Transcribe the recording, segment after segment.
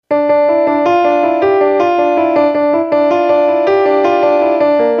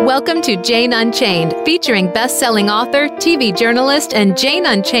Welcome to Jane Unchained, featuring best-selling author, TV journalist, and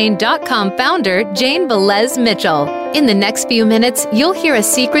JaneUnchained.com founder, Jane Velez Mitchell. In the next few minutes, you'll hear a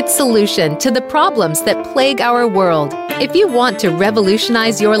secret solution to the problems that plague our world. If you want to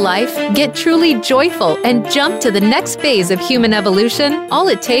revolutionize your life, get truly joyful, and jump to the next phase of human evolution, all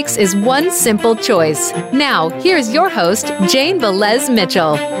it takes is one simple choice. Now, here's your host, Jane Velez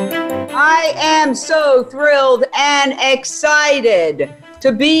Mitchell. I am so thrilled and excited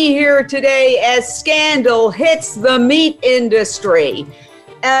to be here today as scandal hits the meat industry.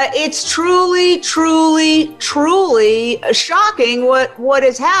 It's truly shocking what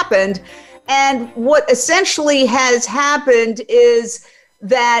has happened. And what essentially has happened is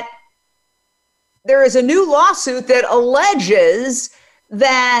that there is a new lawsuit that alleges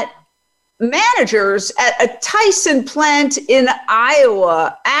that managers at a Tyson plant in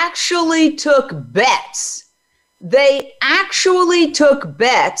Iowa actually took bets. They actually took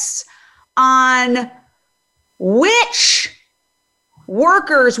bets on which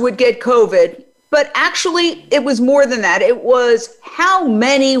workers would get COVID, but actually it was more than that. It was how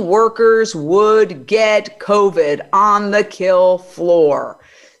many workers would get COVID on the kill floor.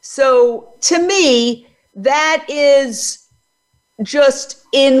 So to me, that is just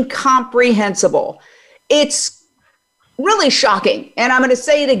incomprehensible. It's really shocking. And I'm going to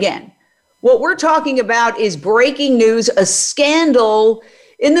say it again. What we're talking about is breaking news, a scandal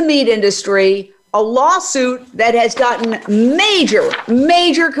in the meat industry, a lawsuit that has gotten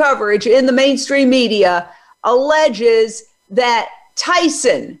major coverage in the mainstream media, alleges that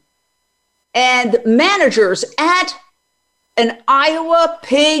Tyson and managers at an Iowa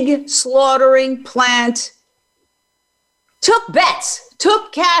pig slaughtering plant took bets,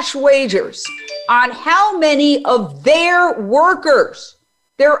 took cash wagers on how many of their workers,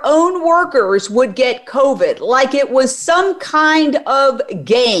 their own workers, would get COVID, like it was some kind of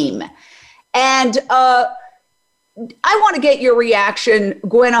game. And I want to get your reaction,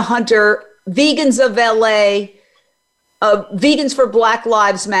 Gwenna Hunter, Vegans of LA, Vegans for Black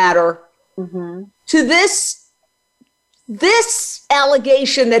Lives Matter, to this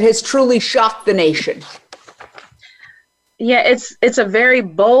allegation that has truly shocked the nation. Yeah, it's a very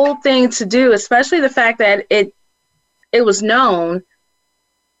bold thing to do, especially the fact that it was known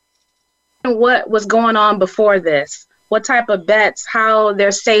what was going on before this, what type of bets, how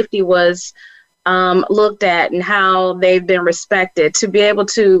their safety was looked at, and how they've been respected, to be able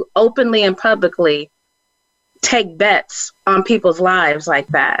to openly and publicly take bets on people's lives like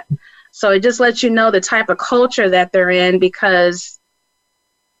that. So it just lets you know the type of culture that they're in, because,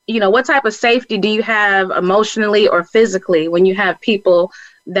 you know, what type of safety do you have emotionally or physically when you have people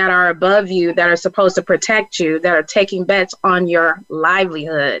that are above you, that are supposed to protect you, that are taking bets on your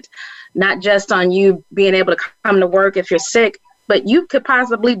livelihood? Not just on you being able to come to work if you're sick, but you could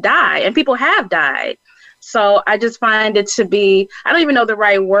possibly die, and people have died. So I just find it to be, I don't even know the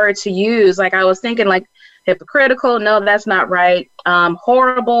right word to use. Like, I was thinking like hypocritical. No, that's not right.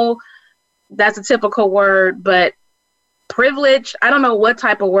 Horrible. That's a typical word, but privilege, I don't know what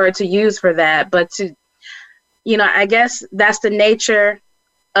type of word to use for that, but to, you know, I guess that's the nature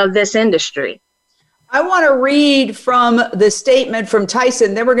of this industry. I want to read from the statement from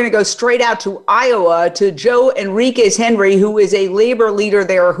Tyson. Then we're going to go straight out to Iowa to Joe Enriquez Henry, who is a labor leader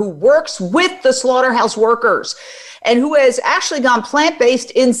there who works with the slaughterhouse workers and who has actually gone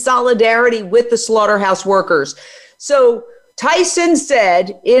plant-based in solidarity with the slaughterhouse workers. So Tyson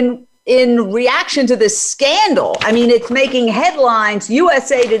said in reaction to this scandal, I mean, it's making headlines,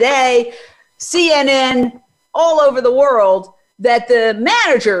 USA Today, CNN, all over the world, that the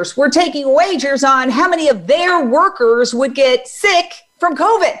managers were taking wagers on how many of their workers would get sick from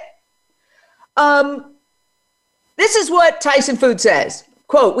COVID. This is what Tyson Foods says.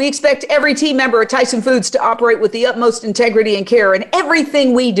 Quote, "We expect every team member at Tyson Foods to operate with the utmost integrity and care in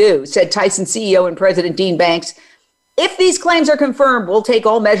everything we do," said Tyson CEO and President Dean Banks. "If these claims are confirmed, we'll take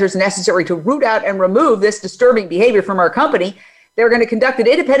all measures necessary to root out and remove this disturbing behavior from our company. They're going to conduct an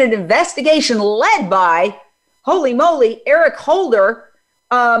independent investigation led by, holy moly, Eric Holder,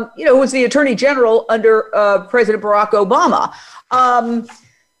 who was the Attorney General under President Barack Obama."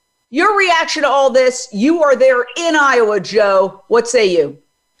 Your reaction to all this, you are there in Iowa, Joe. What say you?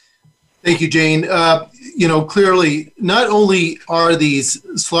 Thank you, Jane. Clearly, not only are these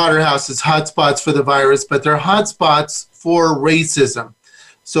slaughterhouses hotspots for the virus, but they're hotspots for racism.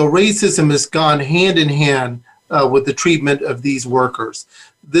 So racism has gone hand in hand with the treatment of these workers.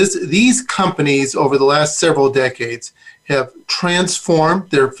 These companies over the last several decades have transformed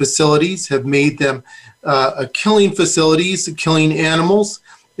their facilities, have made them killing facilities, killing animals,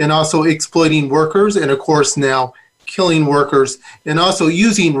 and also exploiting workers, and of course now killing workers, and also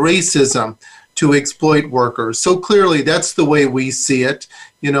using racism to exploit workers. So clearly that's the way we see it.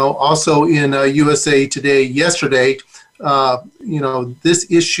 Also in USA Today yesterday, this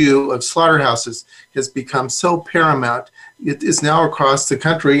issue of slaughterhouses has become so paramount. It is now across the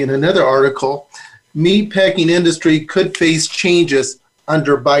country. In another article, meatpacking industry could face changes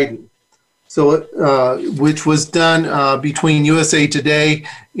under Biden. So, which was done between USA Today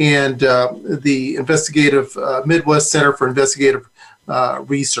and the Midwest Center for Investigative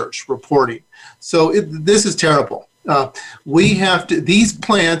Research reporting. So this is terrible. These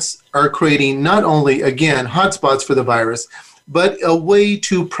plants are creating not only, again, hotspots for the virus, but a way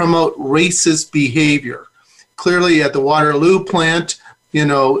to promote racist behavior. Clearly at the Waterloo plant,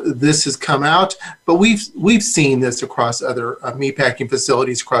 this has come out, but we've seen this across other meatpacking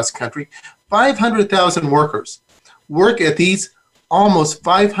facilities across the country. 500,000 workers work at these almost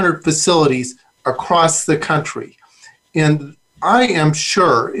 500 facilities across the country. And I am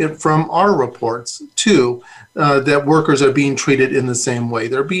sure from our reports, too, that workers are being treated in the same way.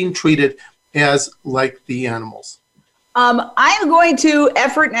 They're being treated as like the animals. I am going to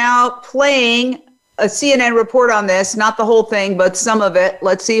effort now playing a CNN report on this, not the whole thing, but some of it.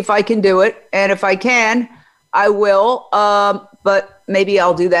 Let's see if I can do it. And if I can, I will. But maybe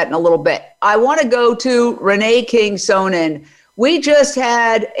I'll do that in a little bit. I want to go to Renee King-Sonnen. We just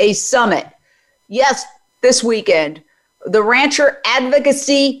had a summit. Yes, this weekend. The Rancher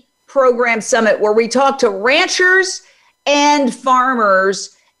Advocacy Program Summit, where we talked to ranchers and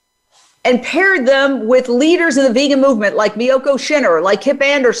farmers and paired them with leaders in the vegan movement like Miyoko Shinner, like Kip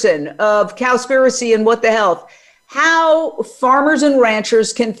Anderson of Cowspiracy and What the Health, how farmers and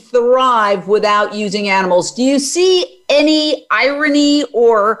ranchers can thrive without using animals. Do you see any irony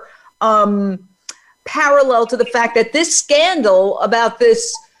or parallel to the fact that this scandal about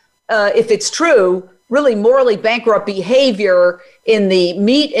this, if it's true, really morally bankrupt behavior in the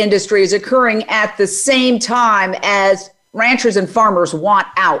meat industry is occurring at the same time as ranchers and farmers want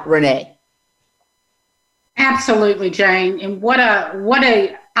out, Renee? Absolutely, Jane. And what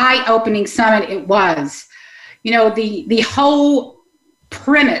a eye-opening summit it was. The whole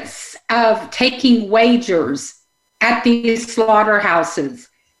premise of taking wagers at these slaughterhouses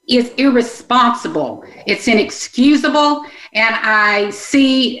is irresponsible. It's inexcusable. And I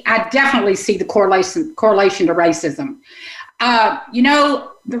definitely see the correlation to racism.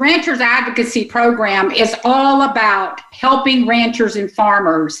 The Ranchers Advocacy Program is all about helping ranchers and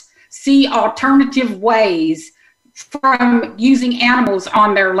farmers see alternative ways from using animals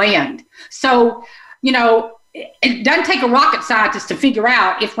on their land. So, it doesn't take a rocket scientist to figure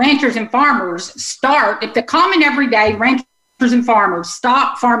out if ranchers and farmers if the common everyday ranchers and farmers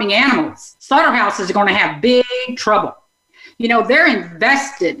stop farming animals, slaughterhouses are going to have big trouble. They're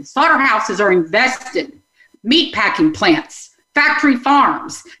invested. Slaughterhouses are invested. Meatpacking plants, factory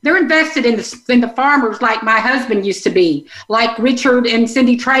farms. They're invested in the farmers like my husband used to be, like Richard and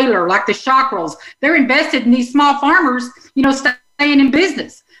Cindy Traylor, like the Shockrells. They're invested in these small farmers, staying in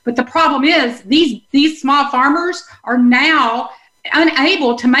business. But the problem is these small farmers are now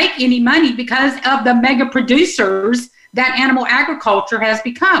unable to make any money because of the mega producers that animal agriculture has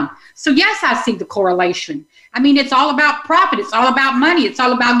become. So yes, I see the correlation. I mean, it's all about profit. It's all about money. It's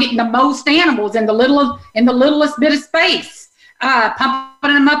all about getting the most animals in the littlest bit of space,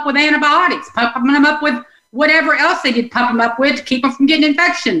 pumping them up with antibiotics, pumping them up with whatever else they did pump them up with to keep them from getting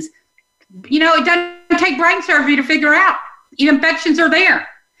infections. It doesn't take brain surgery to figure out infections are there.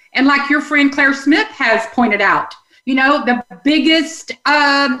 And like your friend Claire Smith has pointed out, the biggest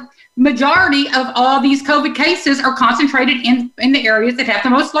majority of all these COVID cases are concentrated in the areas that have the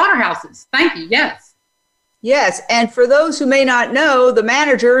most slaughterhouses. Thank you. Yes. Yes. And for those who may not know, the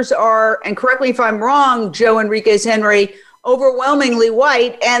managers are, and correct me if I'm wrong, Joe Enriquez Henry, overwhelmingly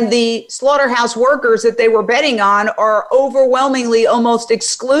white, and the slaughterhouse workers that they were betting on are overwhelmingly, almost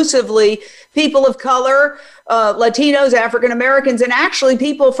exclusively people of color, Latinos, African Americans, and actually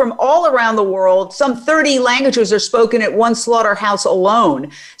people from all around the world. Some 30 languages are spoken at one slaughterhouse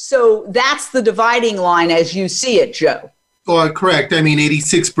alone. So that's the dividing line as you see it, Joe. Well, correct. I mean,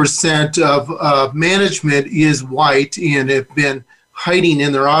 86% of management is white and have been hiding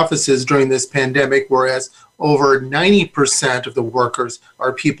in their offices during this pandemic, whereas over 90% of the workers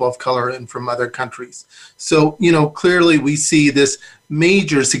are people of color and from other countries. So, clearly we see this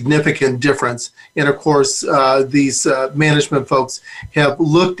major significant difference. And of course, these management folks have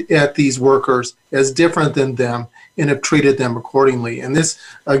looked at these workers as different than them and have treated them accordingly. And this,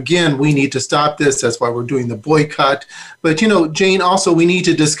 again, we need to stop this. That's why we're doing the boycott. But, Jane, also we need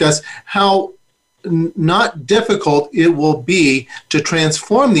to discuss how not difficult it will be to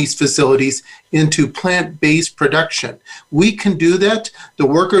transform these facilities into plant-based production. We can do that. The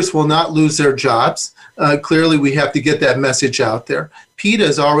workers will not lose their jobs. Clearly, we have to get that message out there. PETA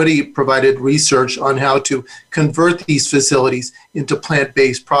has already provided research on how to convert these facilities into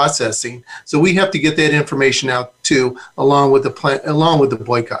plant-based processing. So we have to get that information out too, along with the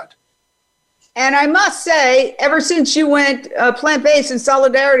boycott. And I must say, ever since you went plant-based in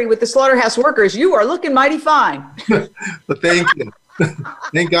solidarity with the slaughterhouse workers, you are looking mighty fine. But thank you.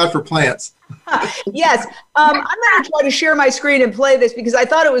 Thank God for plants. Yes. I'm going to try to share my screen and play this because I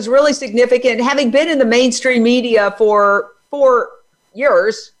thought it was really significant. Having been in the mainstream media for 4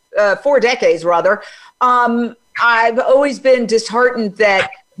 years, 4 decades rather, I've always been disheartened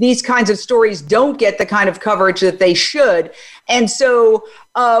that these kinds of stories don't get the kind of coverage that they should. And so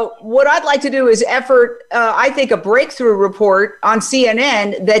what I'd like to do is I think, a breakthrough report on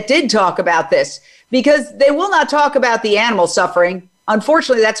CNN that did talk about this, because they will not talk about the animal suffering.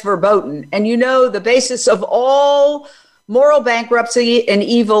 Unfortunately, that's verboten. And you know, the basis of all moral bankruptcy and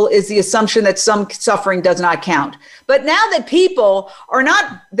evil is the assumption that some suffering does not count. But now that people are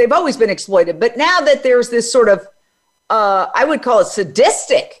not, they've always been exploited, but now that there's this sort of, I would call it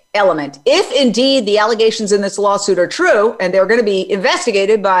sadistic element, if indeed the allegations in this lawsuit are true, and they're going to be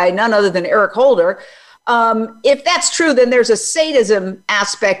investigated by none other than Eric Holder, if that's true, then there's a sadism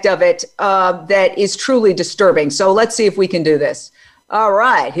aspect of it that is truly disturbing. So let's see if we can do this. All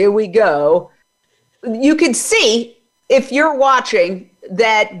right, here we go. You can see, if you're watching,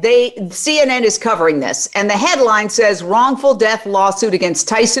 that CNN is covering this. And the headline says, wrongful death lawsuit against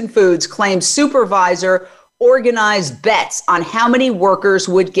Tyson Foods claims supervisor organized bets on how many workers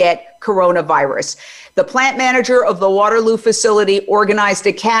would get coronavirus. The plant manager of the Waterloo facility organized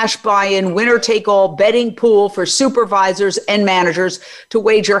a cash buy-in, winner-take-all betting pool for supervisors and managers to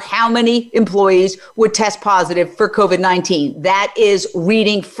wager how many employees would test positive for COVID-19. That is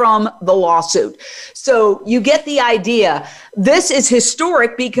reading from the lawsuit. So you get the idea. This is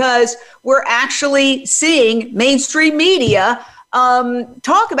historic because we're actually seeing mainstream media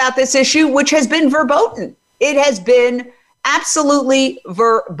talk about this issue, which has been verboten. It has been absolutely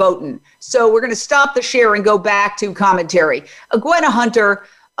verboten. So we're going to stop the share and go back to commentary. Gwen Hunter,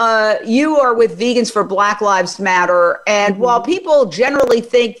 you are with Vegans for Black Lives Matter. And while people generally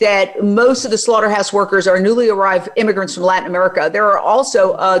think that most of the slaughterhouse workers are newly arrived immigrants from Latin America, there are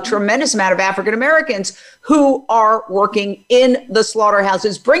also a tremendous amount of African Americans who are working in the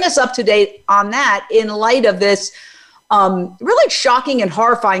slaughterhouses. Bring us up to date on that in light of this really shocking and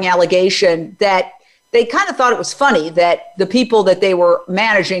horrifying allegation that they kind of thought it was funny that the people that they were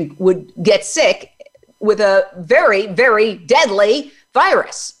managing would get sick with a very, very deadly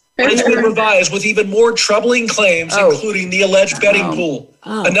virus. It's been revised with even more troubling claims, including the alleged betting pool.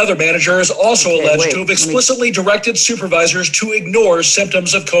 Another manager is also alleged to have explicitly directed supervisors to ignore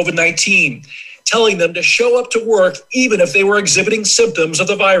symptoms of COVID-19, telling them to show up to work even if they were exhibiting symptoms of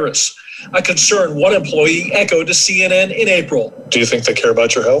the virus. A concern one employee echoed to CNN in April. Do you think they care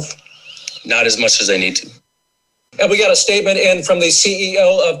about your health? Not as much as they need to. And we got a statement in from the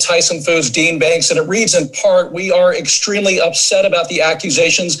CEO of Tyson Foods, Dean Banks, and it reads in part, "We are extremely upset about the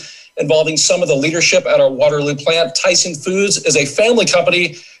accusations involving some of the leadership at our Waterloo plant. Tyson Foods is a family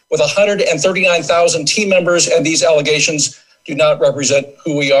company with 139,000 team members, and these allegations do not represent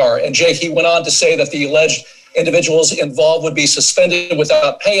who we are." And Jake, he went on to say that the alleged individuals involved would be suspended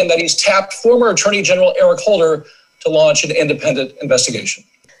without pay, and that he's tapped former Attorney General Eric Holder to launch an independent investigation.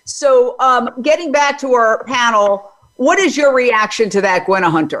 So getting back to our panel, what is your reaction to that, Gwen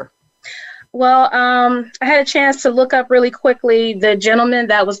Hunter? Well, I had a chance to look up really quickly the gentleman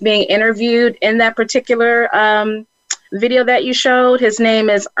that was being interviewed in that particular video that you showed. His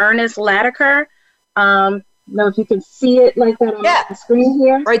name is Ernest Latiker. I don't know if you can see it like that on the screen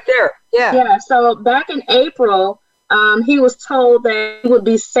here. Right there. Yeah. So back in April, he was told that he would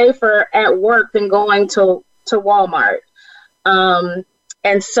be safer at work than going to Walmart.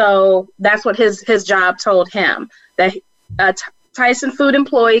 And so that's what his job told him, that Tyson food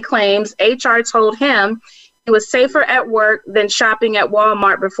employee claims HR told him he was safer at work than shopping at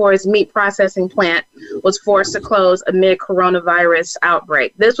Walmart before his meat processing plant was forced to close amid coronavirus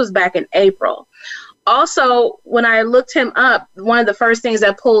outbreak. This was back in April. Also, when I looked him up, one of the first things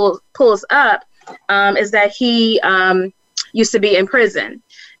that pulls up is that he used to be in prison.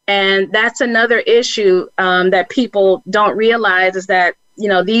 And that's another issue that people don't realize, is that, you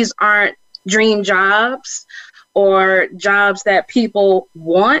know, these aren't dream jobs or jobs that people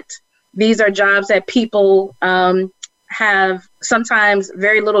want. These are jobs that people have sometimes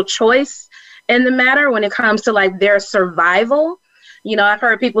very little choice in the matter when it comes to like their survival. I've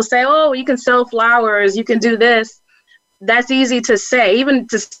heard people say, oh, you can sell flowers, you can do this. That's easy to say. Even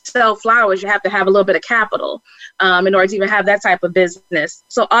to sell flowers, you have to have a little bit of capital in order to even have that type of business.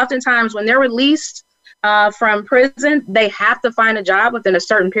 So oftentimes when they're released from prison, they have to find a job within a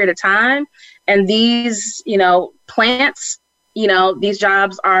certain period of time. And these, plants, these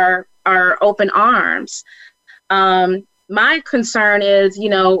jobs are open arms. My concern is,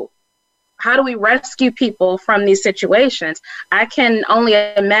 how do we rescue people from these situations? I can only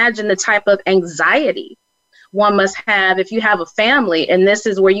imagine the type of anxiety one must have if you have a family and this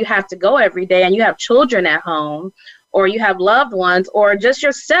is where you have to go every day and you have children at home or you have loved ones or just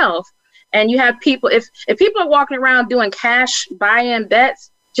yourself and you have people, if people are walking around doing cash buy-in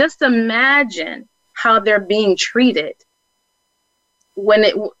bets, just imagine how they're being treated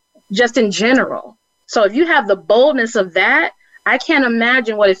just in general. So if you have the boldness of that, I can't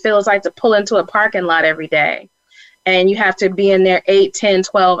imagine what it feels like to pull into a parking lot every day and you have to be in there 8, 10,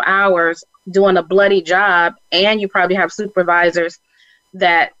 12 hours doing a bloody job, and you probably have supervisors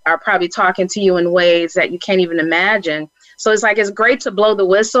that are probably talking to you in ways that you can't even imagine. So it's great to blow the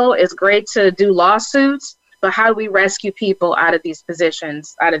whistle, it's great to do lawsuits, but how do we rescue people out of these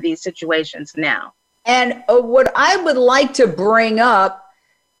positions, out of these situations now? And what I would like to bring up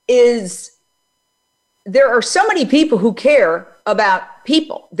is there are so many people who care about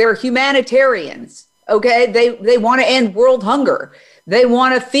people. They're humanitarians, okay? They want to end world hunger. They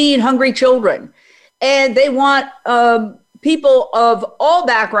want to feed hungry children, and they want people of all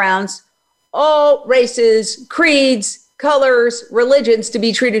backgrounds, all races, creeds, colors, religions to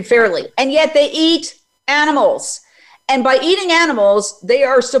be treated fairly. And yet they eat animals. And by eating animals, they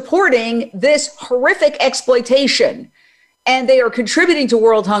are supporting this horrific exploitation. And they are contributing to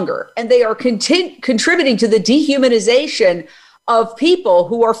world hunger. And they are contributing to the dehumanization of people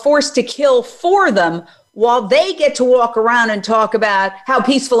who are forced to kill for them while they get to walk around and talk about how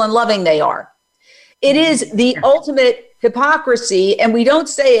peaceful and loving they are. It is the ultimate hypocrisy, and we don't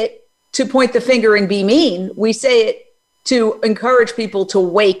say it to point the finger and be mean. We say it to encourage people to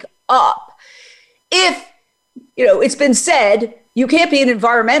wake up. If, it's been said, you can't be an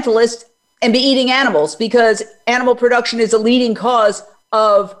environmentalist and be eating animals because animal production is a leading cause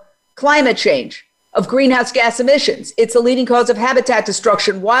of climate change, of greenhouse gas emissions. It's a leading cause of habitat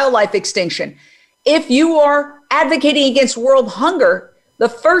destruction, wildlife extinction. If you are advocating against world hunger, the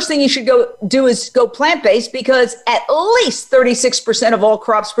first thing you should do is go plant-based because at least 36% of all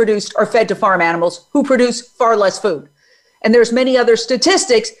crops produced are fed to farm animals who produce far less food. And there's many other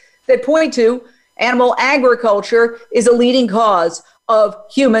statistics that point to animal agriculture is a leading cause of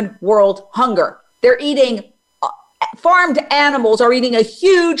human world hunger. They're eating, farmed animals are eating a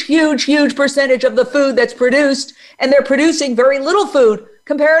huge, huge, huge percentage of the food that's produced, and they're producing very little food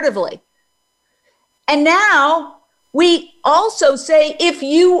comparatively. And now we also say if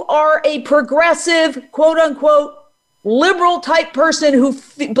you are a progressive, quote unquote, liberal type person who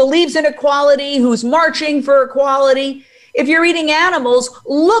believes in equality, who's marching for equality, if you're eating animals,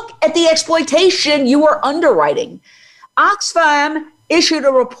 look at the exploitation you are underwriting. Oxfam issued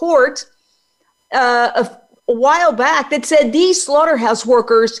a report a while back that said these slaughterhouse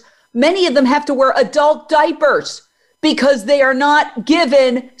workers, many of them have to wear adult diapers because they are not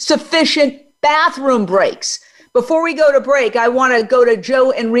given sufficient bathroom breaks. Before we go to break, I want to go to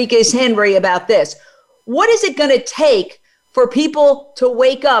Joe Enriquez Henry about this. What is it going to take for people to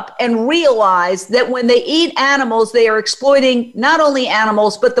wake up and realize that when they eat animals, they are exploiting not only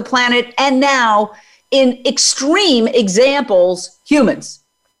animals, but the planet, and now, in extreme examples, humans?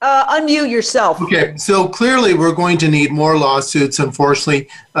 Unmute yourself. Okay, so clearly we're going to need more lawsuits, unfortunately.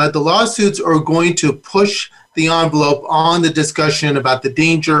 The lawsuits are going to push the envelope on the discussion about the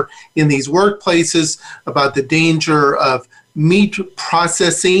danger in these workplaces, about the danger of meat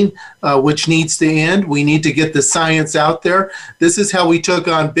processing, which needs to end. We need to get the science out there. This is how we took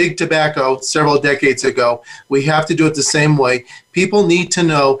on big tobacco several decades ago. We have to do it the same way. People need to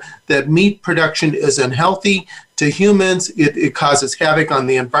know that meat production is unhealthy to humans. It causes havoc on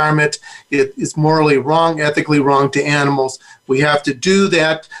the environment. It is morally wrong, ethically wrong to animals. We have to do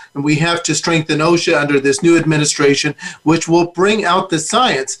that, and we have to strengthen OSHA under this new administration, which will bring out the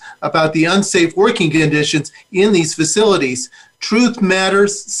science about the unsafe working conditions in these facilities. Truth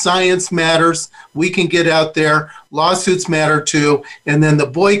matters, science matters. We can get out there. Lawsuits matter too, and then the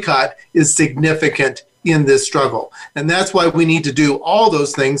boycott is significant in this struggle. And that's why we need to do all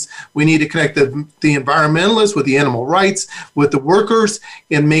those things. We need to connect the environmentalists with the animal rights, with the workers,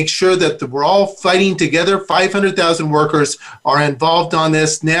 and make sure that we're all fighting together. 500,000 workers are involved on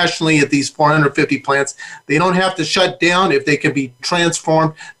this nationally at these 450 plants. They don't have to shut down if they can be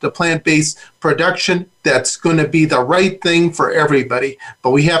transformed to plant-based production. That's going to be the right thing for everybody, but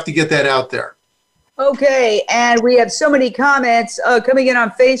we have to get that out there. Okay, and we have so many comments coming in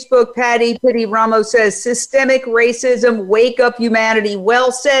on Facebook. Patty Pitty Ramos says, systemic racism, wake up humanity.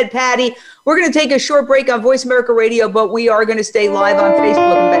 Well said, Patty. We're going to take a short break on Voice America Radio, but we are going to stay live on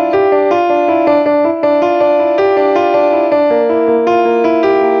Facebook.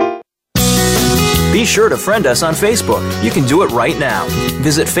 Be sure to friend us on Facebook. You can do it right now.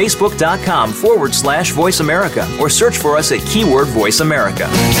 Visit facebook.com/Voice America or search for us at keyword Voice America.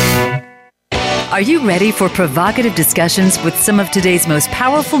 Are you ready for provocative discussions with some of today's most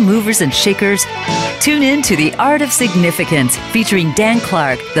powerful movers and shakers? Tune in to The Art of Significance, featuring Dan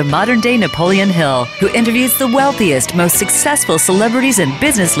Clark, the modern-day Napoleon Hill, who interviews the wealthiest, most successful celebrities and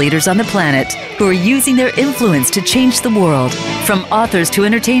business leaders on the planet who are using their influence to change the world. From authors to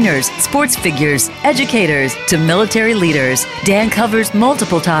entertainers, sports figures, educators to military leaders, Dan covers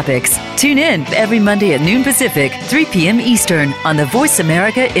multiple topics. Tune in every Monday at noon Pacific, 3 p.m. Eastern on the Voice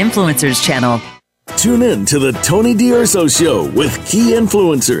America Influencers channel. Tune in to the Tony D'Urso Show with key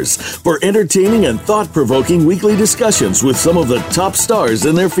influencers for entertaining and thought-provoking weekly discussions with some of the top stars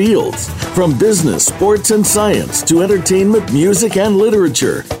in their fields. From business, sports, and science to entertainment, music, and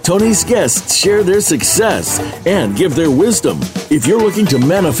literature, Tony's guests share their success and give their wisdom. If you're looking to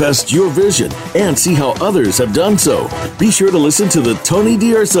manifest your vision and see how others have done so, be sure to listen to the Tony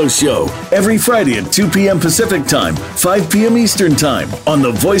D'Urso Show every Friday at 2 p.m. Pacific Time, 5 p.m. Eastern Time on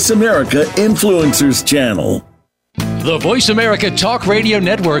the Voice America Influencers channel. The Voice America Talk Radio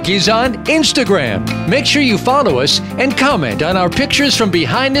Network is on Instagram. Make sure you follow us and comment on our pictures from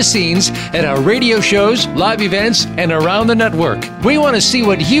behind the scenes at our radio shows, live events, and around the network. We want to see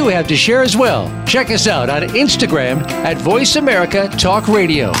what you have to share as well. Check us out on Instagram at Voice America Talk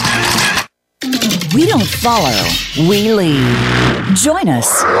Radio. We don't follow, we lead. Join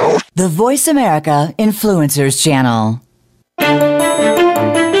us, the Voice America Influencers channel.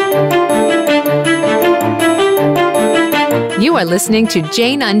 You are listening to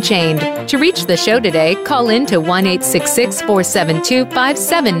Jane Unchained. To reach the show today, call in to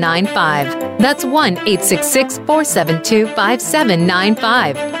 1-866-472-5795. That's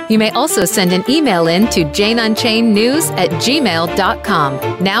 1-866-472-5795. You may also send an email in to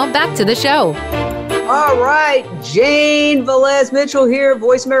janeunchainednews@gmail.com. Now back to the show. All right, Jane Velez Mitchell here,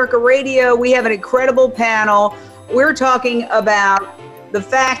 Voice America Radio. We have an incredible panel. We're talking about the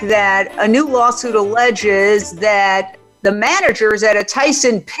fact that a new lawsuit alleges that the managers at a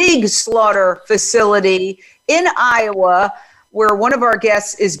Tyson pig slaughter facility in Iowa, where one of our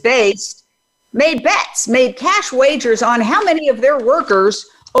guests is based, made bets, made cash wagers on how many of their workers,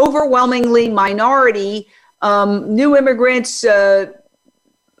 overwhelmingly minority, new immigrants,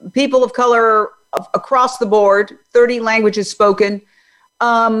 people of color across the board, 30 languages spoken,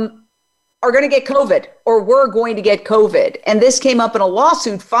 are going to get COVID or were going to get COVID. And this came up in a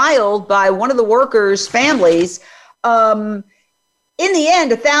lawsuit filed by one of the workers' families. In the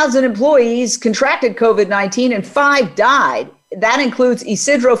end, 1,000 employees contracted COVID-19 and 5 died. That includes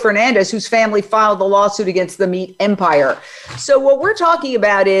Isidro Fernandez, whose family filed the lawsuit against the meat empire. So what we're talking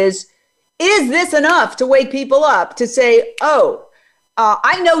about is this enough to wake people up to say,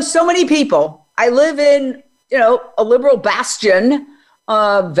 I know so many people. I live in, a liberal bastion,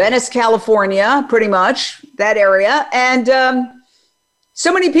 Venice, California, pretty much that area. And,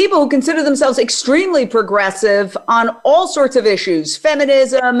 so many people who consider themselves extremely progressive on all sorts of issues,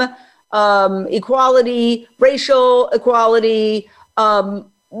 feminism, equality, racial equality.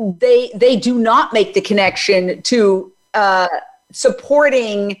 They do not make the connection to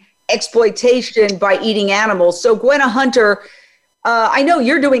supporting exploitation by eating animals. So Gwenna Hunter, I know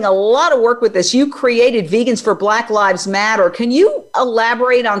you're doing a lot of work with this. You created Vegans for Black Lives Matter. Can you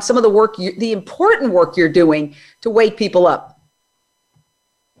elaborate on some of the work, the important work you're doing to wake people up?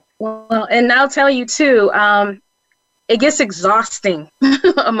 Well, and I'll tell you too, it gets exhausting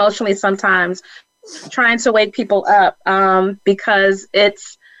emotionally sometimes trying to wake people up because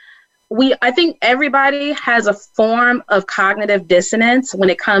I think everybody has a form of cognitive dissonance when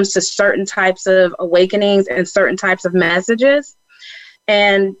it comes to certain types of awakenings and certain types of messages.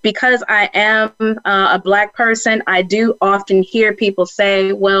 And because I am a Black person, I do often hear people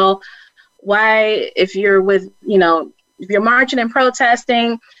say, well, why, if you're marching and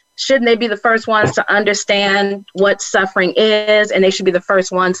protesting, shouldn't they be the first ones to understand what suffering is, and they should be the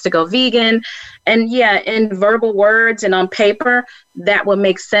first ones to go vegan? And yeah, in verbal words and on paper, that would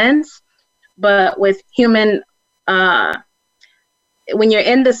make sense. But with human, when you're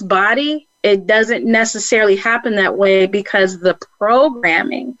in this body, it doesn't necessarily happen that way, because the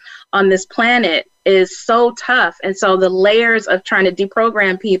programming on this planet is so tough. And so the layers of trying to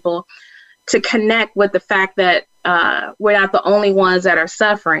deprogram people to connect with the fact that we're not the only ones that are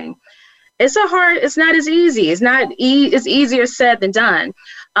suffering. It's not as easy. It's easier said than done.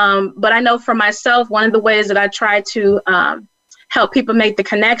 But I know for myself, one of the ways that I try to help people make the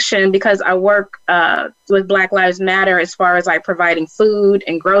connection, because I work with Black Lives Matter as far as like providing food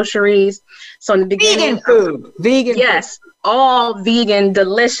and groceries. So in the beginning, vegan yes, all vegan,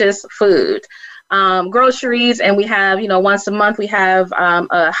 delicious food. Groceries, and we have, once a month we have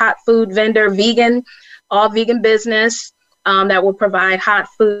a hot food vendor, all vegan business that will provide hot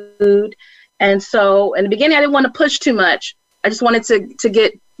food. And so in the beginning, I didn't want to push too much. I just wanted to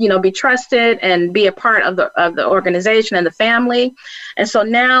get, be trusted and be a part of the organization and the family. And so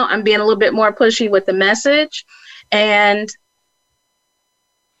now I'm being a little bit more pushy with the message. And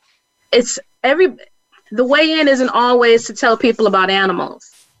the way in isn't always to tell people about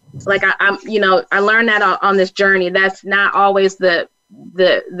animals. Like I learned that on this journey. That's not always the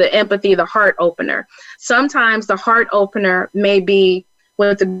empathy, the heart opener. Sometimes the heart opener may be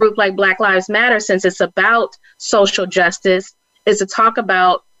with a group like Black Lives Matter, since it's about social justice, is to talk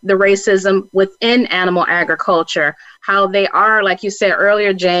about the racism within animal agriculture, how they are, like you said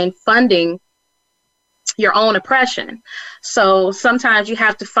earlier, Jane, funding your own oppression. So sometimes you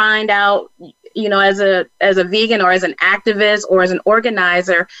have to find out, as a vegan or as an activist or as an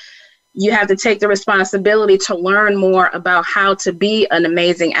organizer, you have to take the responsibility to learn more about how to be an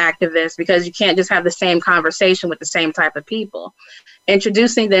amazing activist, because you can't just have the same conversation with the same type of people.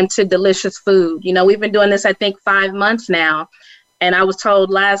 Introducing them to delicious food. We've been doing this, I think, 5 months now. And I was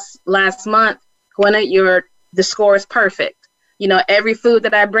told last month, Gwenna, the score is perfect. Every food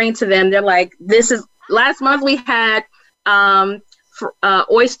that I bring to them, they're like, last month we had fried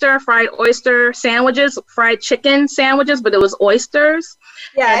oyster sandwiches, fried chicken sandwiches, but it was oysters.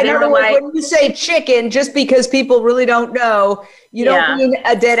 Yeah, in other words, when you say chicken, just because people really don't know, you don't mean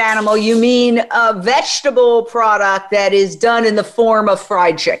a dead animal, you mean a vegetable product that is done in the form of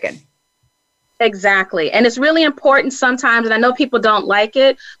fried chicken. Exactly. And it's really important sometimes, and I know people don't like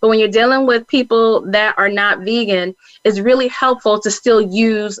it, but when you're dealing with people that are not vegan, it's really helpful to still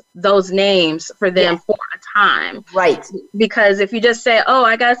use those names for them for a time. Right. Because if you just say, oh,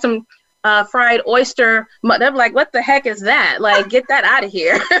 I got some fried oyster, they're like, what the heck is that? Like, get that out of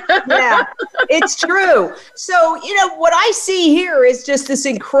here. Yeah, it's true. So, what I see here is just this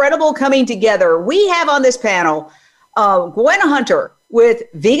incredible coming together. We have on this panel, Gwenna Hunter with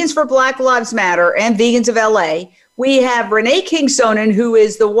Vegans for Black Lives Matter and Vegans of LA. We have Renee Kingsonen, who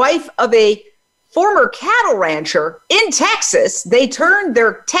is the wife of a former cattle rancher in Texas. They turned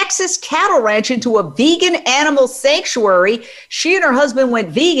their Texas cattle ranch into a vegan animal sanctuary. She and her husband went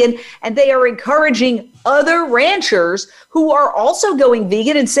vegan, and they are encouraging other ranchers who are also going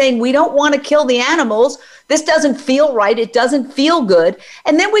vegan and saying, we don't want to kill the animals. This doesn't feel right. It doesn't feel good.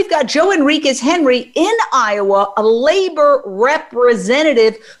 And then we've got Joe Enriquez Henry in Iowa, a labor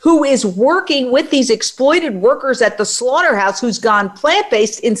representative who is working with these exploited workers at the slaughterhouse, who's gone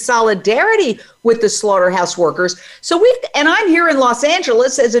plant-based in solidarity with the slaughterhouse workers. So and I'm here in Los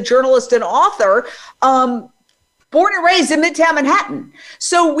Angeles as a journalist and author, born and raised in Midtown Manhattan.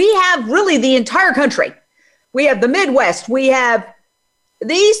 So we have really the entire country. We have the Midwest, we have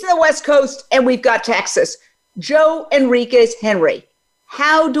the East and the West Coast, and we've got Texas. Joe Enriquez Henry,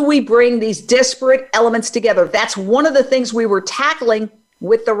 how do we bring these disparate elements together? That's one of the things we were tackling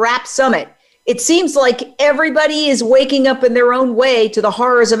with the RAP Summit. It seems like everybody is waking up in their own way to the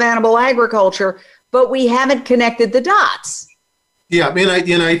horrors of animal agriculture, but we haven't connected the dots. Yeah,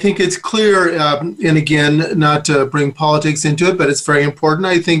 I think it's clear, and again, not to bring politics into it, but it's very important.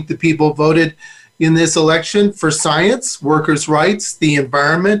 I think the people voted in this election for science, workers' rights, the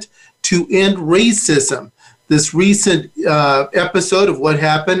environment, to end racism. This recent episode of what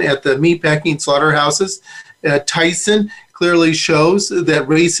happened at the meatpacking slaughterhouses at Tyson clearly shows that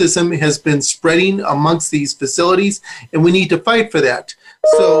racism has been spreading amongst these facilities, and we need to fight for that.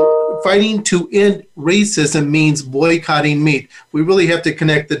 So fighting to end racism means boycotting meat. We really have to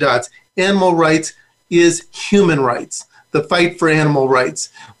connect the dots. Animal rights is human rights, the fight for animal rights.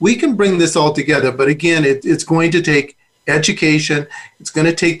 We can bring this all together, but again, it's going to take education. It's going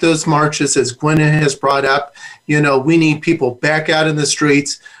to take those marches, as Gwenna has brought up. We need people back out in the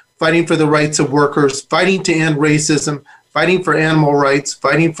streets, fighting for the rights of workers, fighting to end racism, fighting for animal rights,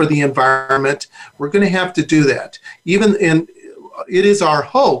 fighting for the environment. We're going to have to do that. And it is our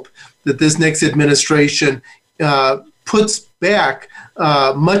hope that this next administration puts back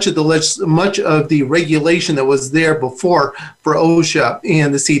much of the regulation that was there before for OSHA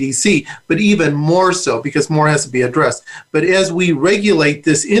and the CDC, but even more so because more has to be addressed. But as we regulate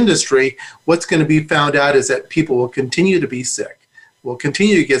this industry, what's going to be found out is that people will continue to be sick, will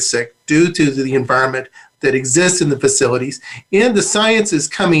continue to get sick due to the environment that exists in the facilities. And the science is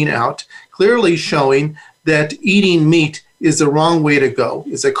coming out clearly showing that eating meat is the wrong way to go.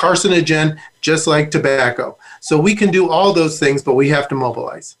 It's a carcinogen, just like tobacco. So we can do all those things, but we have to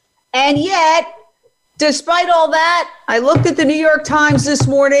mobilize. And yet, despite all that, I looked at the New York Times this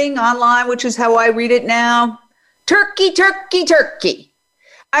morning online, which is how I read it now. Turkey, turkey, turkey.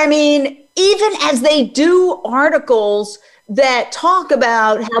 I mean, even as they do articles that talk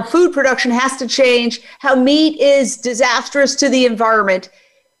about how food production has to change, how meat is disastrous to the environment,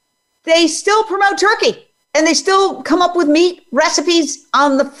 they still promote turkey. And they still come up with meat recipes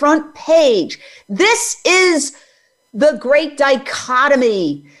on the front page. This is the great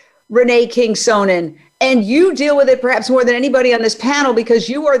dichotomy, Renee King-Sonnen. And you deal with it perhaps more than anybody on this panel because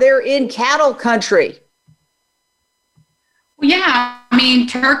you are there in cattle country. Well, yeah, I mean,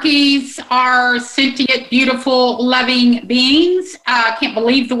 turkeys are sentient, beautiful, loving beings. I can't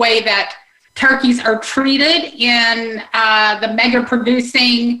believe the way that turkeys are treated in the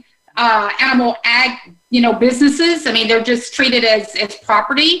mega-producing animal ag businesses. I mean, they're just treated as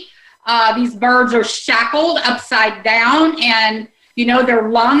property. These birds are shackled upside down and, their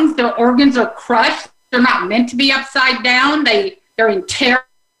lungs, their organs are crushed. They're not meant to be upside down. They're in terror.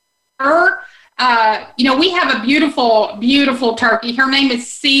 We have a beautiful, beautiful turkey. Her name is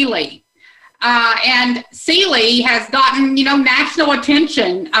Sealy. And Sealy has gotten, national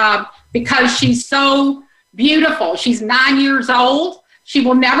attention because she's so beautiful. She's 9 years old. She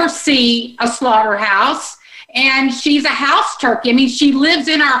will never see a slaughterhouse, and she's a house turkey. I mean, she lives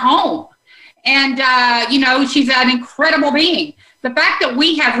in our home, and, she's an incredible being. The fact that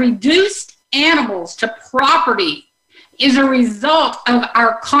we have reduced animals to property is a result of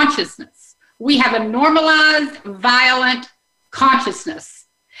our consciousness. We have a normalized, violent consciousness.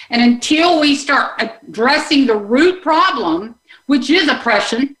 And until we start addressing the root problem, which is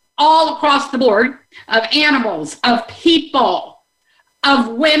oppression all across the board of animals, of people, of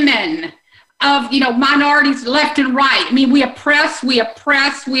women, of, minorities left and right. I mean, we oppress. And,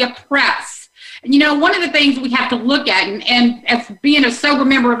 one of the things we have to look at, and as being a sober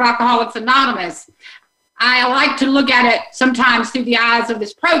member of Alcoholics Anonymous, I like to look at it sometimes through the eyes of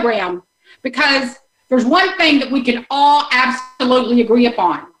this program, because there's one thing that we can all absolutely agree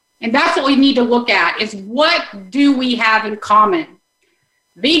upon. And that's what we need to look at is what do we have in common?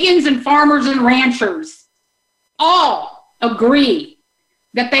 Vegans and farmers and ranchers all agree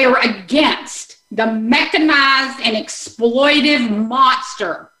that they are against the mechanized and exploitive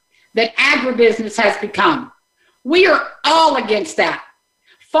monster that agribusiness has become. We are all against that.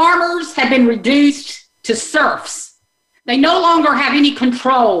 Farmers have been reduced to serfs. They no longer have any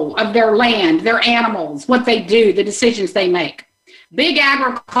control of their land, their animals, what they do, the decisions they make. Big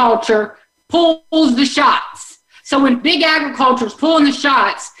agriculture pulls the shots. So when big agriculture is pulling the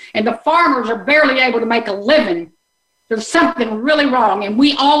shots and the farmers are barely able to make a living, there's something really wrong, and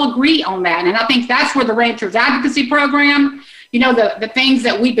we all agree on that. And I think that's where the Ranchers Advocacy Program, the things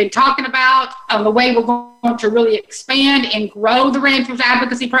that we've been talking about, the way we're going to really expand and grow the Ranchers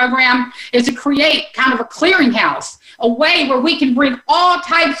Advocacy Program is to create kind of a clearinghouse, a way where we can bring all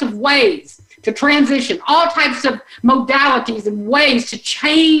types of ways to transition, all types of modalities and ways to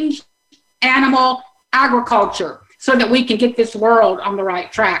change animal agriculture so that we can get this world on the right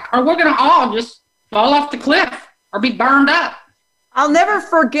track. Or we're going to all just fall off the cliff or be burned up. I'll never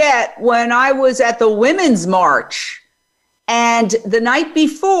forget when I was at the Women's March, and the night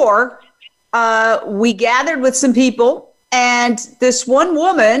before, we gathered with some people, and this one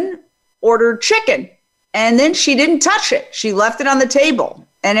woman ordered chicken, and then she didn't touch it. She left it on the table,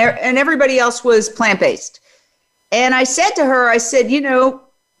 and everybody else was plant-based. And I said to her,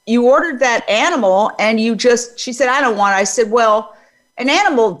 you ordered that animal, and she said, I don't want it. I said, well, an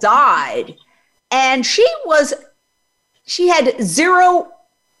animal died. And she had zero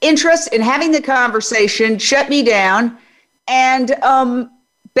interest in having the conversation, shut me down, and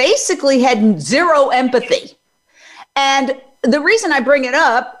basically had zero empathy. And the reason I bring it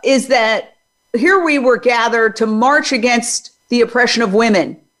up is that here we were gathered to march against the oppression of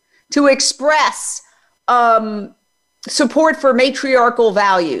women, to express support for matriarchal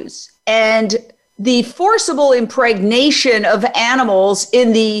values and the forcible impregnation of animals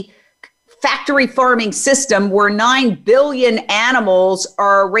in the factory farming system where 9 billion animals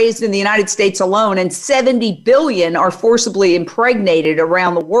are raised in the United States alone and 70 billion are forcibly impregnated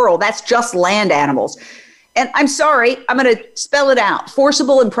around the world. That's just land animals. And I'm sorry, I'm going to spell it out.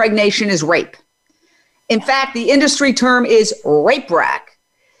 Forcible impregnation is rape. In fact, the industry term is rape rack.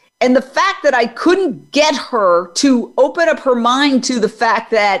 And the fact that I couldn't get her to open up her mind to the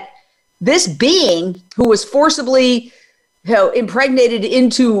fact that this being who was forcibly impregnated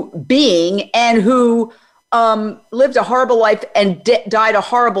into being and who lived a horrible life and died a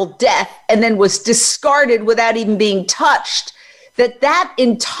horrible death and then was discarded without even being touched, that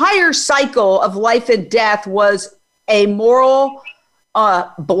entire cycle of life and death was a moral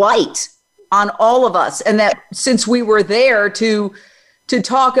blight on all of us. And that since we were there to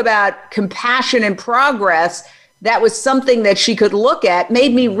talk about compassion and progress, that was something that she could look at,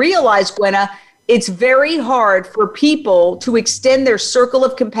 made me realize, Gwenna, it's very hard for people to extend their circle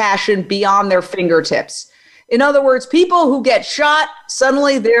of compassion beyond their fingertips. In other words, people who get shot,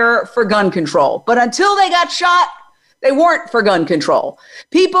 suddenly they're for gun control. But until they got shot, they weren't for gun control.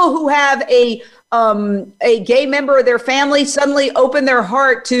 People who have a gay member of their family suddenly open their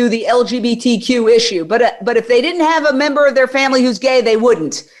heart to the LGBTQ issue. But if they didn't have a member of their family who's gay, they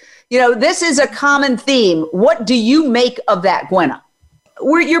wouldn't. This is a common theme. What do you make of that, Gwenna?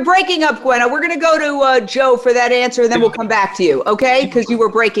 You're breaking up, Gwenna. We're going to go to Joe for that answer, and then we'll come back to you, okay? Because you were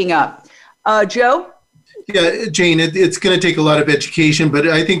breaking up. Joe? Yeah, Jane, it's going to take a lot of education, but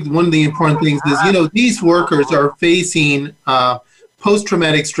I think one of the important things is, these workers are facing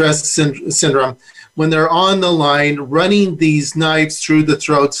post-traumatic stress syndrome when they're on the line running these knives through the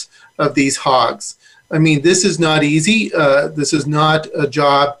throats of these hogs. I mean, this is not easy. This is not a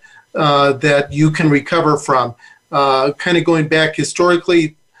job that you can recover from. Kind of going back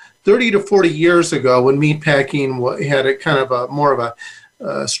historically, 30 to 40 years ago, when meatpacking had a kind of more of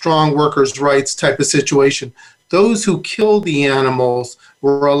a strong workers' rights type of situation, those who killed the animals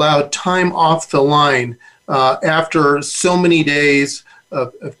were allowed time off the line after so many days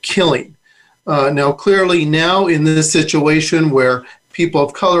of killing. Now, clearly now in this situation where people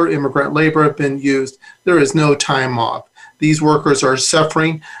of color, immigrant labor have been used, there is no time off. These workers are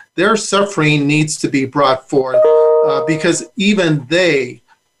suffering. Their suffering needs to be brought forth because even they,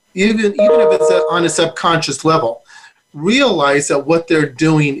 even if it's on a subconscious level, realize that what they're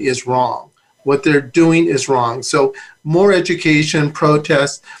doing is wrong. What they're doing is wrong. So more education,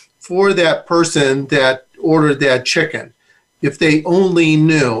 protest for that person that ordered that chicken. If they only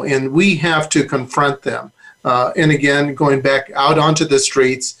knew, and we have to confront them. And again, going back out onto the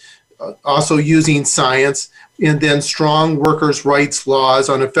streets, also using science, and then strong workers' rights laws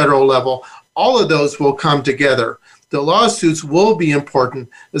on a federal level, all of those will come together. The lawsuits will be important,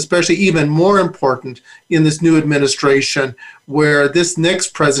 especially even more important in this new administration, where this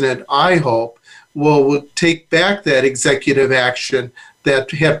next president, I hope, will take back that executive action that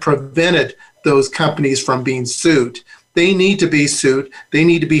had prevented those companies from being sued. They need to be sued. They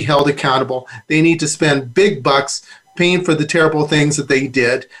need to be held accountable. They need to spend big bucks paying for the terrible things that they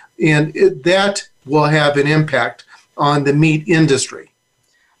did. And that will have an impact on the meat industry.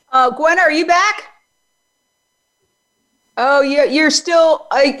 Gwen, are you back? Oh, you're still,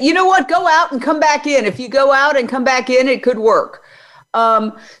 you know what? Go out and come back in. If you go out and come back in, it could work.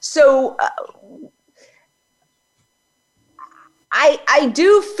 I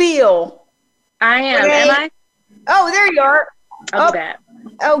do feel. I am. Renee, am I? Oh, there you are. That.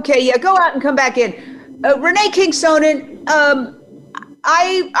 Okay, yeah, go out and come back in. Renee King-Sonnen,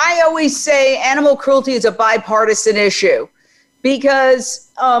 I always say animal cruelty is a bipartisan issue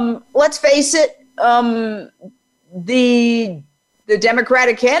because, let's face it, the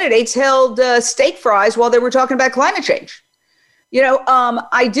Democratic candidates held steak fries while they were talking about climate change.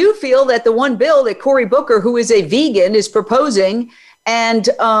 I do feel that the one bill that Cory Booker, who is a vegan, is proposing and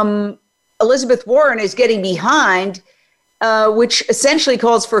Elizabeth Warren is getting behind, which essentially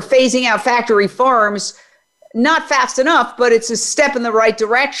calls for phasing out factory farms, not fast enough, but it's a step in the right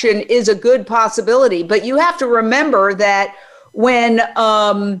direction, is a good possibility. But you have to remember that when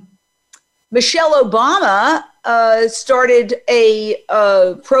Michelle Obama started a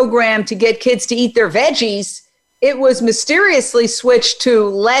program to get kids to eat their veggies, it was mysteriously switched to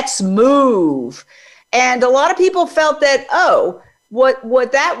let's move. And a lot of people felt that,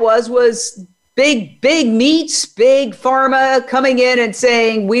 what that was big meats, big pharma coming in and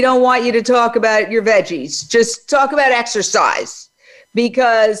saying, we don't want you to talk about your veggies. Just talk about exercise,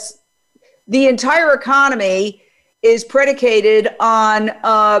 because the entire economy is predicated on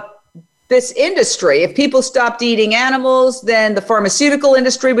this industry. If people stopped eating animals, then the pharmaceutical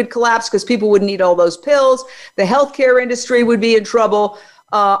industry would collapse because people wouldn't need all those pills. The healthcare industry would be in trouble.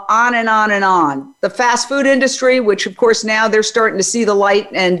 on and on and on. The fast food industry, which of course now they're starting to see the light,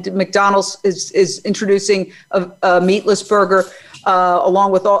 and McDonald's is introducing a meatless burger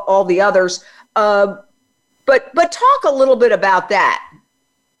along with all the others. But talk a little bit about that,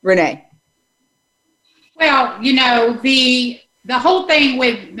 Renee. Well, the whole thing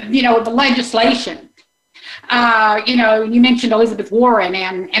with, the legislation, you mentioned Elizabeth Warren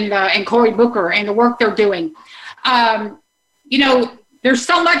and Cory Booker and the work they're doing. There's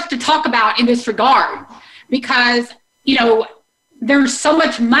so much to talk about in this regard because, there's so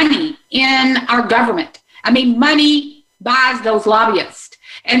much money in our government. I mean, money buys those lobbyists.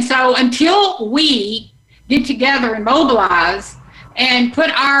 And so until we get together and mobilize and put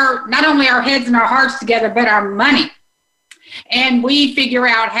not only our heads and our hearts together, but our money, and we figure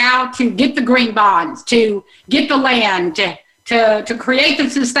out how to get the green bonds, to get the land, to create the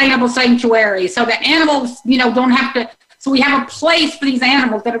sustainable sanctuary so that animals, don't have to. So we have a place for these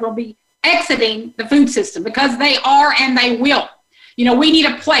animals that are going to be exiting the food system because they are and they will. We need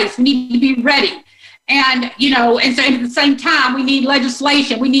a place. We need to be ready. And, and so at the same time, we need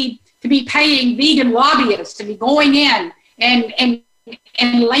legislation. We need to be paying vegan lobbyists to be going in and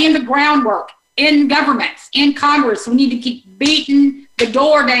laying the groundwork in governments, in Congress. We need to keep beating the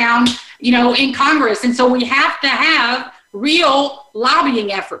door down, in Congress. And so we have to have real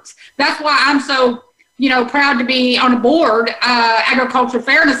lobbying efforts. That's why I'm so proud to be on a board, Agriculture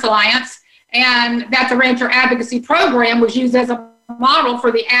Fairness Alliance, and that the Rancher Advocacy Program was used as a model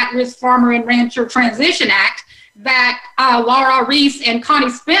for the At-Risk Farmer and Rancher Transition Act that Laura Reese and Connie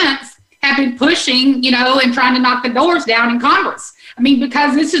Spence have been pushing, and trying to knock the doors down in Congress. I mean,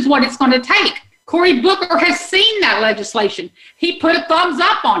 because this is what it's going to take. Cory Booker has seen that legislation. He put a thumbs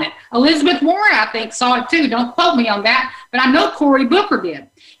up on it. Elizabeth Warren, I think, saw it too. Don't quote me on that, but I know Cory Booker did.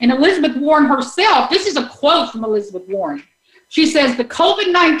 And Elizabeth Warren herself, this is a quote from Elizabeth Warren. She says, the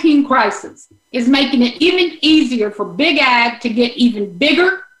COVID-19 crisis is making it even easier for big ag to get even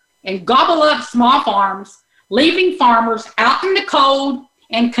bigger and gobble up small farms, leaving farmers out in the cold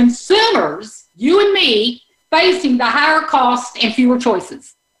and consumers, you and me, facing the higher costs and fewer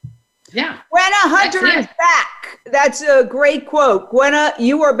choices. Yeah. Gwenna Hunter is back. That's a great quote. Gwenna,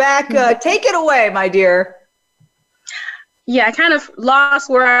 you are back. Take it away, my dear. Yeah, I kind of lost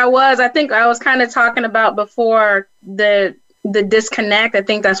where I was. I think I was kind of talking about before the disconnect. I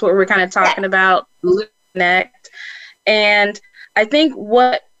think that's what we're kind of talking about, connect. And I think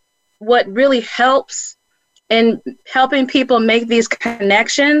what really helps in helping people make these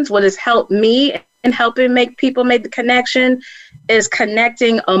connections, what has helped me in helping make people make the connection, is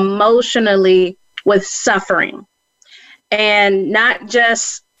connecting emotionally with suffering. And not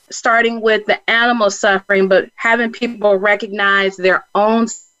just starting with the animal suffering, but having people recognize their own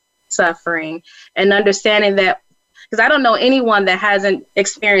suffering and understanding that, because I don't know anyone that hasn't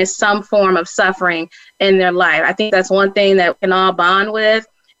experienced some form of suffering in their life. I think that's one thing that we can all bond with.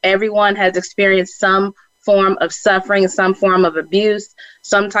 Everyone has experienced some form of suffering, some form of abuse,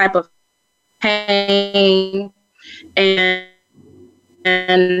 some type of pain. And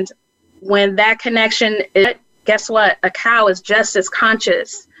when that connection is, guess what? A cow is just as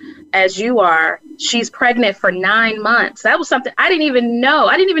conscious as you are. She's pregnant for 9 months. That was something I didn't even know.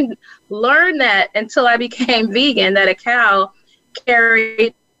 I didn't even learn that until I became vegan, that a cow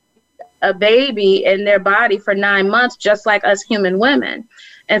carried a baby in their body for 9 months, just like us human women.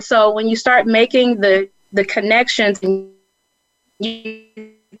 And so when you start making the connections, you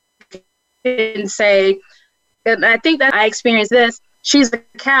can say, and I think that I experienced this, she's a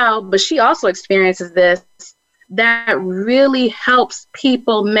cow, but she also experiences this. That really helps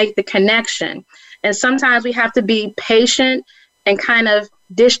people make the connection. And sometimes we have to be patient and kind of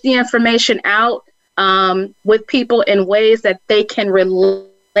dish the information out with people in ways that they can relate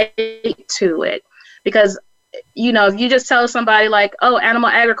to it. Because, if you just tell somebody like, oh, animal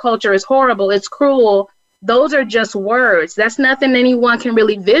agriculture is horrible, it's cruel, those are just words. That's nothing anyone can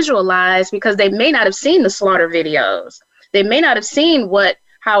really visualize because they may not have seen the slaughter videos. They may not have seen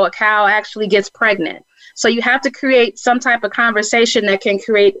how a cow actually gets pregnant. So you have to create some type of conversation that can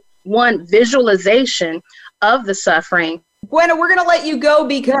create one visualization of the suffering. Gwenna, we're going to let you go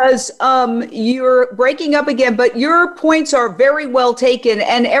because you're breaking up again, but your points are very well taken,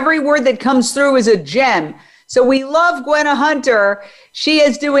 and every word that comes through is a gem. So we love Gwenna Hunter. She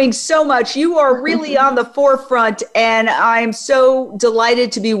is doing so much. You are really on the forefront, and I'm so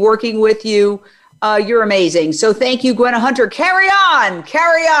delighted to be working with you. You're amazing. So thank you, Gwenna Hunter. Carry on.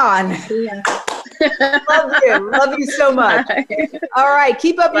 Carry on. Yeah. Love you so much. Bye. All right.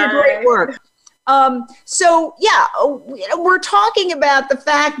 Keep up your great work. We're talking about the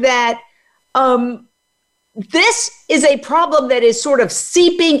fact that this is a problem that is sort of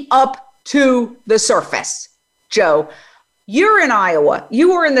seeping up to the surface. Joe, you're in Iowa.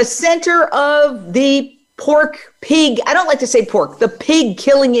 You are in the center of the pig. I don't like to say pork, the pig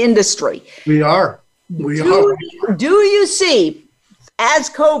killing industry. We are. Do you see, as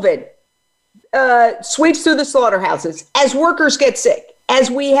COVID sweeps through the slaughterhouses, as workers get sick,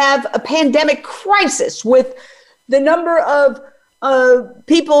 as we have a pandemic crisis with the number of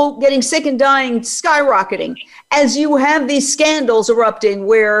people getting sick and dying skyrocketing, as you have these scandals erupting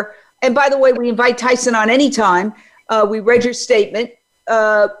where, and by the way, we invite Tyson on anytime. We read your statement,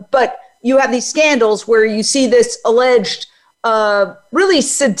 but you have these scandals where you see this alleged really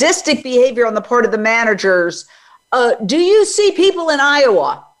sadistic behavior on the part of the managers. Do you see people in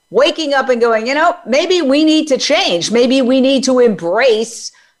Iowa waking up and going, maybe we need to change. Maybe we need to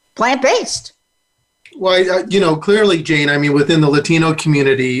embrace plant-based? Well, clearly, Jane, I mean, within the Latino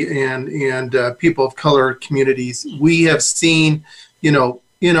community and people of color communities, we have seen,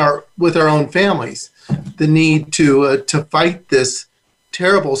 with our own families, the need to fight this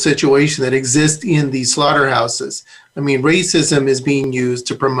terrible situation that exists in these slaughterhouses. I mean, racism is being used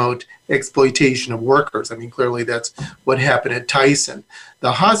to promote exploitation of workers. I mean, clearly that's what happened at Tyson.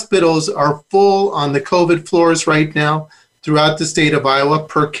 The hospitals are full on the COVID floors right now throughout the state of Iowa.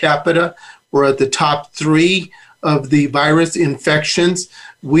 Per capita, we're at the top 3 of the virus infections.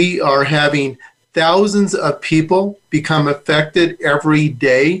 We are having thousands of people become affected every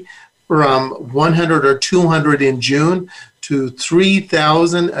day, from 100 or 200 in June to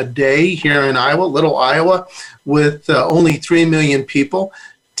 3,000 a day here in Iowa, little Iowa, with only 3 million people.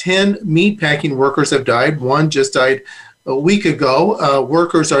 10 meatpacking workers have died. One just died a week ago.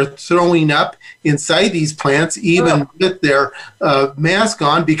 Workers are throwing up inside these plants, even with their mask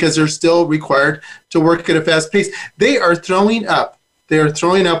on, because they're still required to work at a fast pace. They are throwing up. They are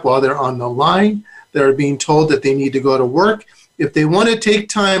throwing up while they're on the line. They're being told that they need to go to work. If they want to take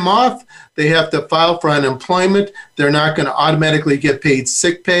time off, they have to file for unemployment. They're not going to automatically get paid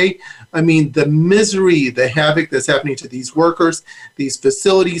sick pay. I mean, the misery, the havoc that's happening to these workers, these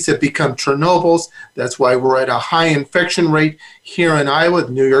facilities have become Chernobyls. That's why we're at a high infection rate here in Iowa.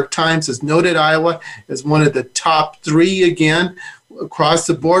 The New York Times has noted Iowa as one of the top 3 again. Across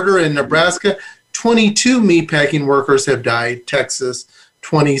the border in Nebraska, 22 meatpacking workers have died. Texas,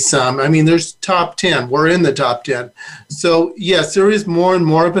 20-some. I mean, there's top 10. We're in the top 10. So, yes, there is more and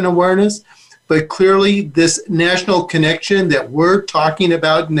more of an awareness. But clearly, this national connection that we're talking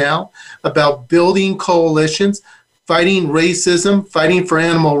about now, about building coalitions, fighting racism, fighting for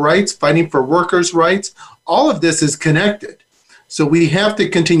animal rights, fighting for workers' rights, all of this is connected. So we have to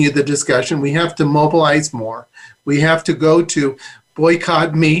continue the discussion. We have to mobilize more. We have to go to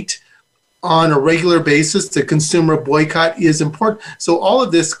boycott meat on a regular basis. The consumer boycott is important. So all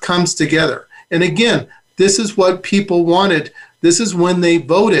of this comes together. And again, this is what people wanted. This is when they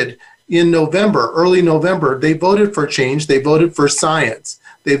voted in November, early November. They voted for change. They voted for science.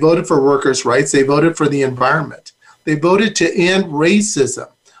 They voted for workers' rights. They voted for the environment. They voted to end racism.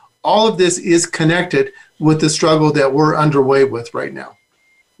 All of this is connected with the struggle that we're underway with right now.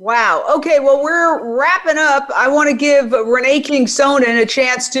 Wow. Okay. Well, we're wrapping up. I want to give Renee King-Sonnen a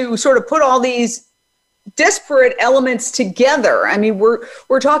chance to sort of put all these disparate elements together. I mean,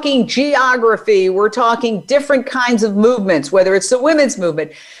 we're talking geography. We're talking different kinds of movements, whether it's the women's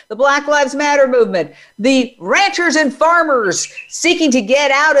movement, the Black Lives Matter movement, the ranchers and farmers seeking to get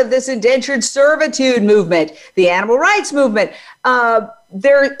out of this indentured servitude movement, the animal rights movement,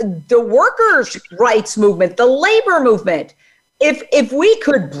 the workers' rights movement, the labor movement. If we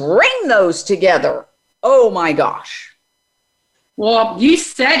could bring those together, oh my gosh. Well, you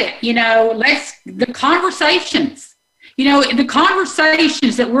said it, the conversations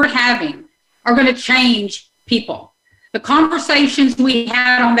that we're having are going to change people. The conversations we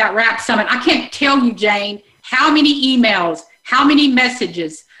had on that RAP summit, I can't tell you, Jane, how many emails, how many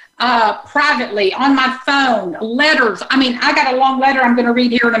messages, privately, on my phone, letters. I mean, I got a long letter I'm going to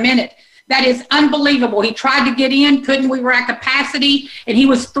read here in a minute. That is unbelievable. He tried to get in, couldn't. We were at capacity, and he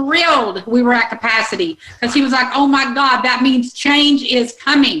was thrilled we were at capacity because he was like, oh my God, that means change is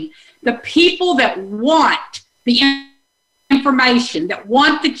coming. The people that want the information, that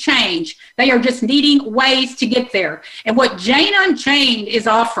want the change, they are just needing ways to get there. And what Jane Unchained is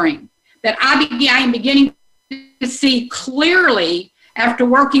offering, that I am beginning to see clearly after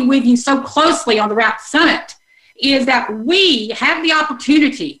working with you so closely on the RAP Summit, is that we have the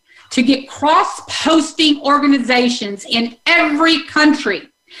opportunity to get cross-posting organizations in every country,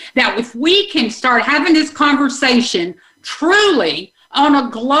 that if we can start having this conversation truly on a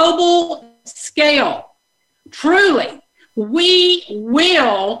global scale, truly, we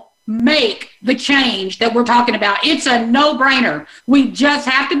will make the change that we're talking about. It's a no-brainer. We just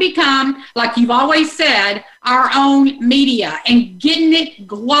have to become, like you've always said, our own media and getting it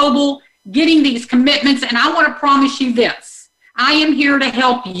global, getting these commitments. And I want to promise you this. I am here to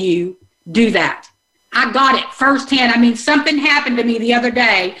help you do that. I got it firsthand. I mean, something happened to me the other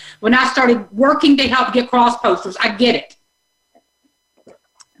day when I started working to help get cross posters. I get it.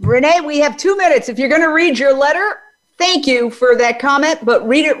 Renee, we have 2 minutes. If you're going to read your letter, thank you for that comment, but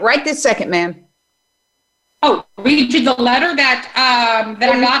read it right this second, ma'am. Oh, read you the letter that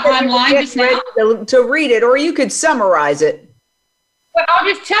I got online just now? To read it, or you could summarize it. Well, I'll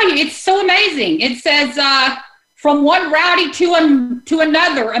just tell you, it's so amazing. It says, from one rowdy to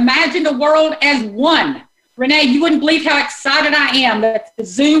another, imagine the world as one. Renee, you wouldn't believe how excited I am that the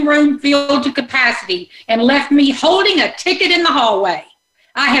Zoom room filled to capacity and left me holding a ticket in the hallway.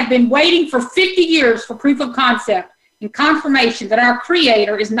 I have been waiting for 50 years for proof of concept and confirmation that our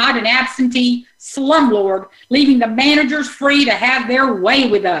creator is not an absentee slumlord, leaving the managers free to have their way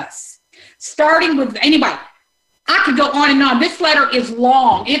with us. Starting with, anyway, I could go on and on. This letter is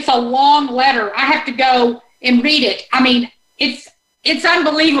long. It's a long letter. I have to go and read it. I mean, it's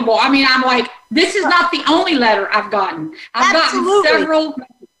unbelievable. I mean, I'm like, this is not the only letter I've gotten. I've gotten several.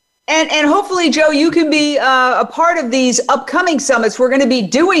 And hopefully, Joe, you can be a part of these upcoming summits. We're going to be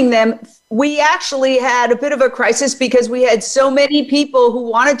doing them. We actually had a bit of a crisis because we had so many people who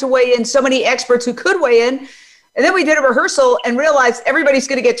wanted to weigh in, so many experts who could weigh in. And then we did a rehearsal and realized everybody's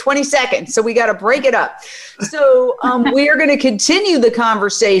going to get 20 seconds. So we got to break it up. So we are going to continue the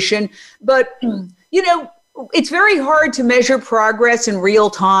conversation. But, you know, it's very hard to measure progress in real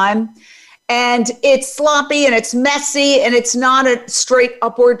time. And it's sloppy and it's messy and it's not a straight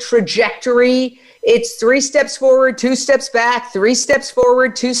upward trajectory. It's 3 steps forward, 2 steps back, 3 steps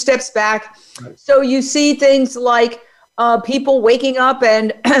forward, 2 steps back. Right. So you see things like people waking up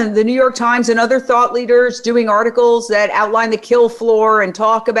and the New York Times and other thought leaders doing articles that outline the kill floor and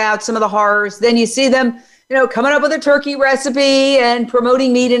talk about some of the horrors. Then you see them, you know, coming up with a turkey recipe and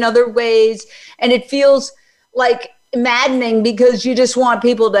promoting meat in other ways. And it feels like maddening because you just want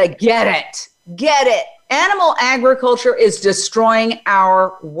people to get it. Animal agriculture is destroying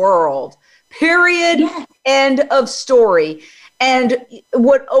our world. Period. Yeah. End of story. And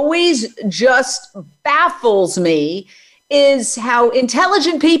what always just baffles me is how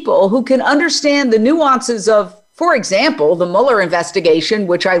intelligent people who can understand the nuances of, for example, the Mueller investigation,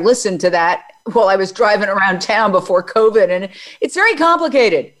 which I listened to that while I was driving around town before COVID, and it's very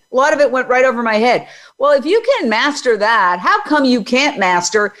complicated. A lot of it went right over my head. Well, if you can master that, how come you can't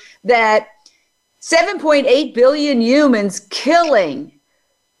master that 7.8 billion humans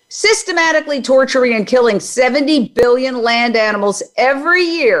systematically torturing and killing 70 billion land animals every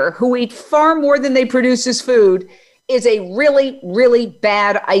year who eat far more than they produce as food is a really, really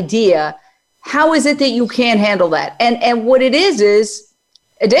bad idea. How is it that you can't handle that? And what it is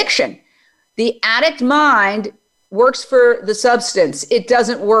addiction. The addict mind works for the substance. It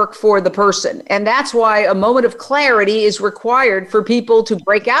doesn't work for the person. And that's why a moment of clarity is required for people to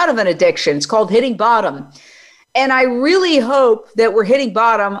break out of an addiction. It's called hitting bottom. And I really hope that we're hitting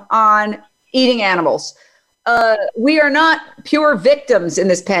bottom on eating animals. We are not pure victims in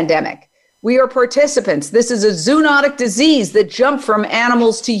this pandemic. We are participants. This is a zoonotic disease that jumped from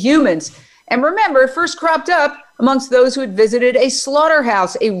animals to humans. And remember, it first cropped up amongst those who had visited a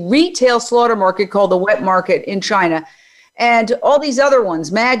slaughterhouse, a retail slaughter market called the wet market in China. And all these other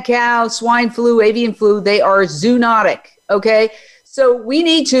ones, mad cow, swine flu, avian flu, they are zoonotic, okay? So we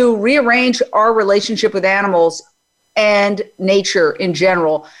need to rearrange our relationship with animals and nature in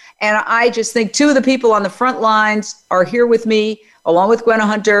general. And I just think 2 of the people on the front lines are here with me, along with Gwenna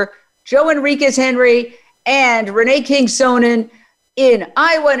Hunter, Joe Enriquez Henry, and Renee King Sonnen in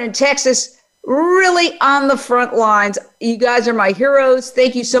Iowa and in Texas, really on the front lines. You guys are my heroes.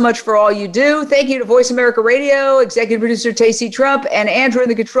 Thank you so much for all you do. Thank you to Voice America Radio, executive producer Tacey Trump, and Andrew in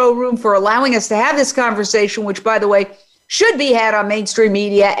the control room for allowing us to have this conversation, which, by the way, should be had on mainstream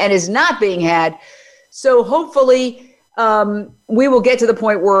media and is not being had. So hopefully we will get to the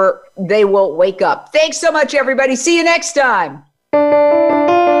point where they will wake up. Thanks so much, everybody. See you next time.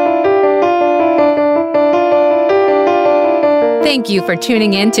 Thank you for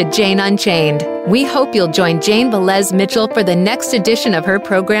tuning in to Jane Unchained. We hope you'll join Jane Velez Mitchell for the next edition of her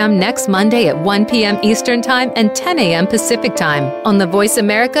program next Monday at 1 p.m. Eastern Time and 10 a.m. Pacific Time on the Voice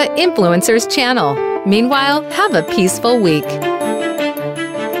America Influencers channel. Meanwhile, have a peaceful week.